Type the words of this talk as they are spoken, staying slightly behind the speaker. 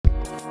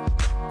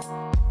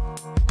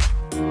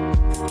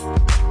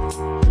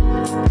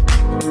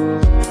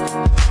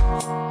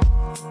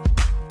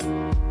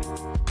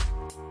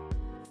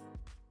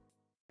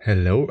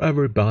Hello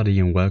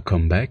everybody and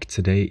welcome back.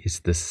 Today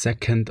is the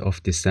 2nd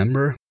of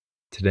December.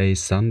 Today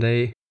is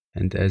Sunday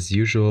and as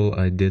usual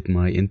I did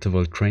my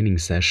interval training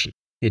session.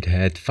 It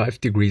had 5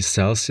 degrees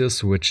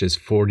Celsius, which is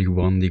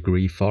 41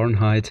 degrees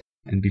Fahrenheit,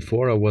 and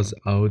before I was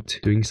out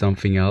doing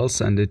something else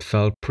and it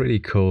felt pretty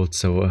cold,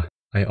 so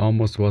I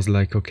almost was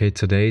like, okay,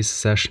 today's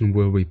session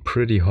will be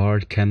pretty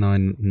hard, can I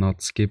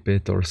not skip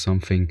it or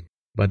something?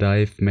 But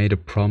I've made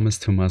a promise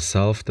to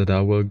myself that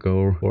I will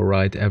go for a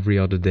ride every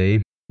other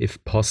day if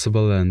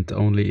possible, and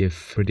only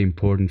if pretty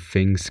important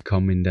things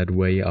come in that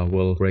way I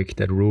will break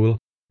that rule.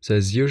 So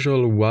as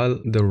usual,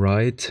 while the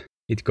ride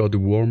it got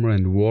warmer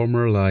and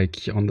warmer,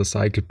 like on the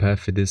cycle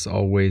path it is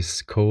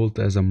always cold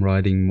as I'm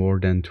riding more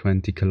than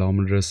 20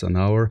 kilometers an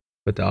hour,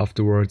 but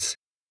afterwards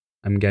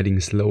I'm getting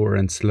slower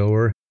and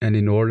slower, and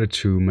in order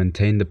to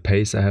maintain the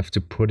pace I have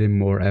to put in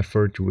more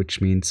effort,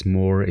 which means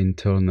more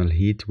internal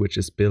heat which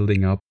is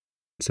building up.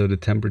 So the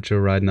temperature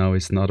right now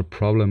is not a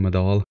problem at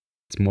all,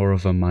 it's more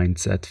of a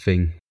mindset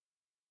thing.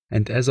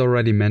 And as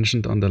already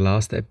mentioned on the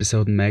last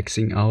episode,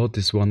 maxing out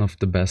is one of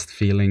the best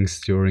feelings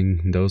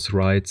during those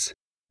rides,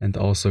 and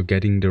also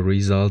getting the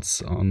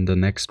results on the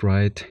next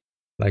ride.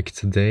 Like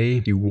today,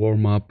 the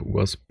warm-up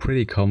was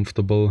pretty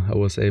comfortable. I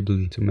was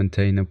able to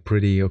maintain a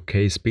pretty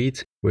okay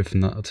speed with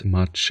not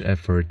much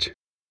effort.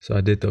 So I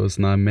did those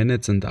 9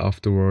 minutes and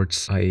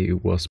afterwards I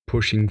was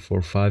pushing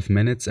for 5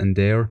 minutes, and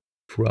there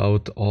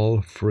throughout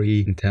all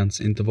 3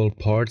 intense interval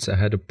parts I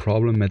had a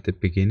problem at the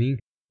beginning.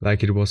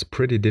 Like it was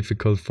pretty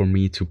difficult for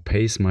me to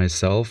pace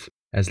myself.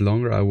 As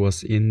longer I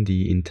was in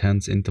the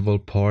intense interval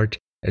part,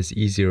 as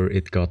easier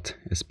it got.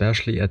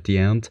 Especially at the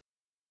end,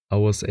 I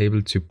was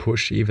able to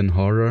push even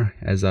harder,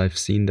 as I've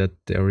seen that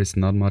there is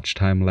not much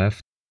time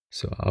left.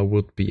 So I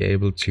would be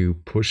able to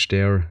push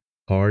there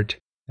hard,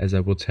 as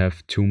I would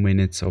have 2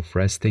 minutes of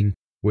resting,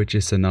 which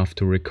is enough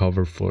to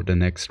recover for the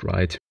next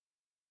ride.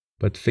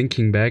 But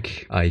thinking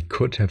back, I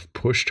could have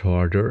pushed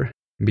harder,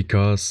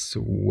 because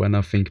when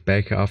I think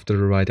back after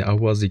the ride I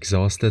was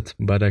exhausted,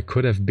 but I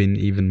could have been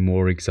even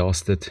more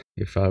exhausted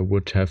if I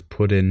would have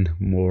put in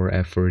more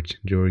effort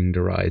during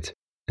the ride.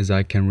 As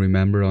I can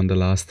remember on the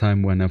last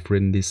time when I've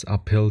ridden this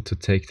uphill to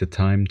take the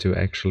time to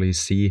actually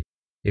see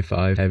if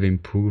I have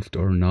improved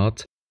or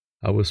not,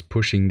 I was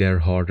pushing there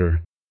harder.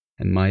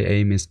 And my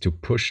aim is to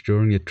push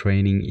during the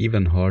training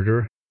even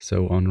harder,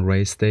 so on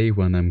race day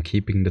when I'm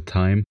keeping the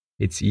time,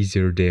 it's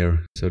easier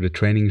there, so the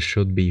training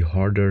should be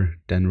harder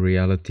than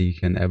reality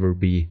can ever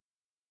be.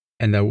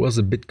 And I was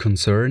a bit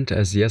concerned,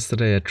 as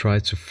yesterday I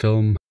tried to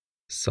film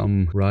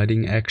some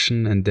riding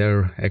action and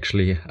there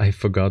actually I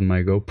forgot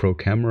my GoPro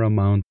camera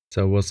mount,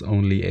 so I was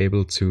only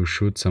able to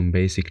shoot some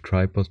basic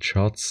tripod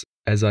shots,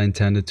 as I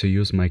intended to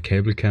use my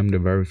cable cam the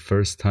very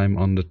first time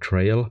on the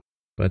trail.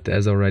 But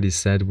as already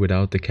said,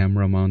 without the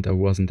camera mount I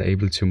wasn't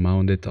able to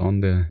mount it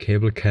on the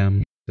cable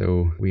cam.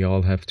 So we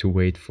all have to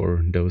wait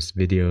for those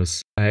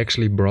videos. I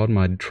actually brought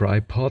my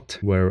tripod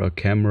where a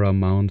camera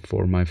mount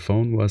for my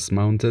phone was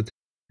mounted,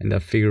 and I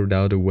figured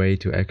out a way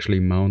to actually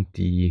mount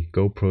the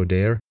GoPro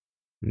there,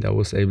 and I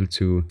was able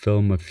to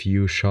film a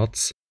few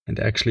shots.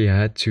 And actually I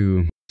had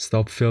to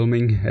stop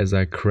filming as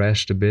I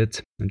crashed a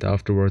bit, and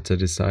afterwards I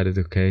decided,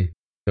 okay,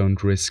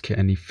 don't risk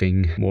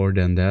anything more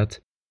than that.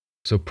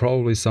 So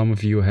probably some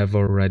of you have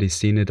already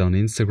seen it on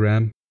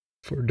Instagram.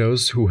 For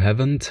those who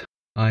haven't,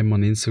 I'm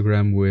on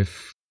Instagram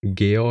with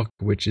Georg,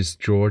 which is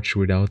George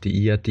without the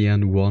E at the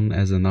end, 1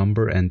 as a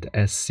number, and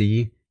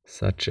SC,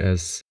 such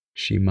as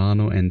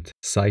Shimano and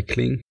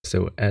cycling,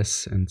 so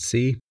S and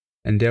C.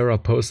 And there I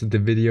posted the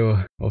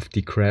video of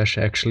the crash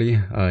actually.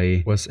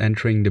 I was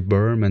entering the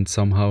berm and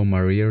somehow my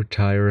rear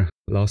tire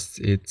lost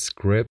its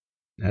grip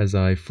as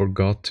I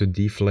forgot to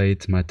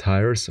deflate my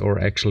tires,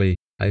 or actually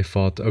I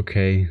thought,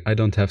 okay, I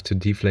don't have to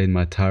deflate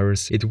my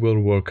tires, it will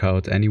work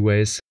out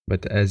anyways,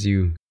 but as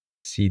you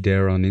see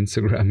there on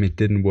Instagram, it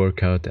didn't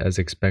work out as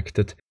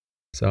expected.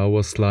 So I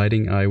was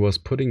sliding, I was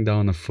putting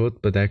down a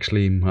foot, but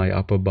actually my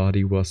upper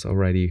body was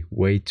already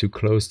way too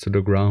close to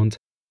the ground.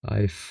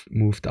 I've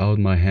moved out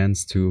my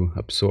hands to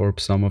absorb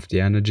some of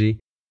the energy,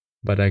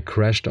 but I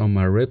crashed on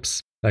my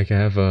ribs. Like I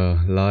have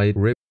a light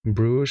rib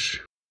bruise,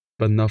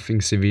 but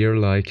nothing severe,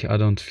 like I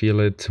don't feel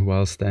it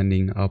while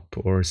standing up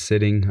or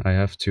sitting. I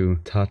have to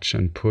touch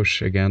and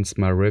push against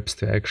my ribs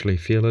to actually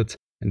feel it.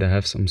 And I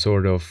have some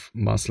sort of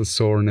muscle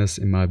soreness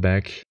in my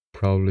back,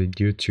 probably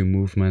due to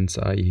movements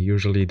I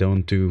usually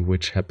don't do,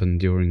 which happened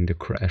during the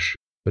crash.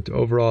 But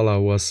overall I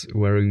was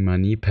wearing my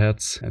knee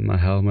pads and my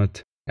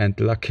helmet, and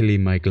luckily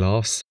my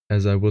gloves,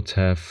 as I would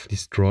have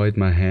destroyed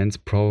my hands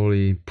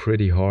probably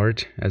pretty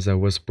hard as I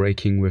was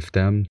braking with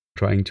them,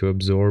 trying to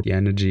absorb the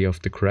energy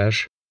of the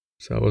crash.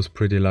 So I was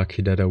pretty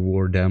lucky that I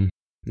wore them,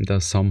 and I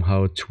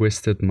somehow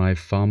twisted my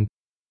thumb,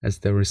 as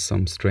there is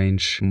some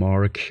strange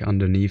mark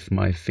underneath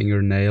my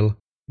fingernail.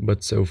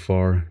 But so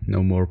far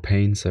no more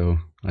pain, so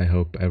I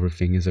hope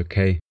everything is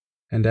okay.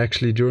 And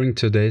actually during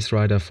today's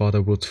ride I thought I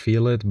would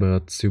feel it,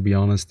 but to be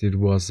honest it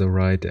was a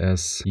ride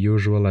as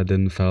usual. I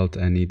didn't felt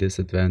any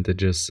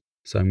disadvantages,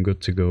 so I'm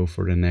good to go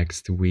for the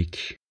next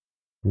week.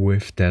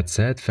 With that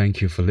said, thank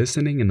you for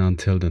listening and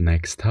until the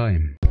next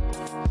time.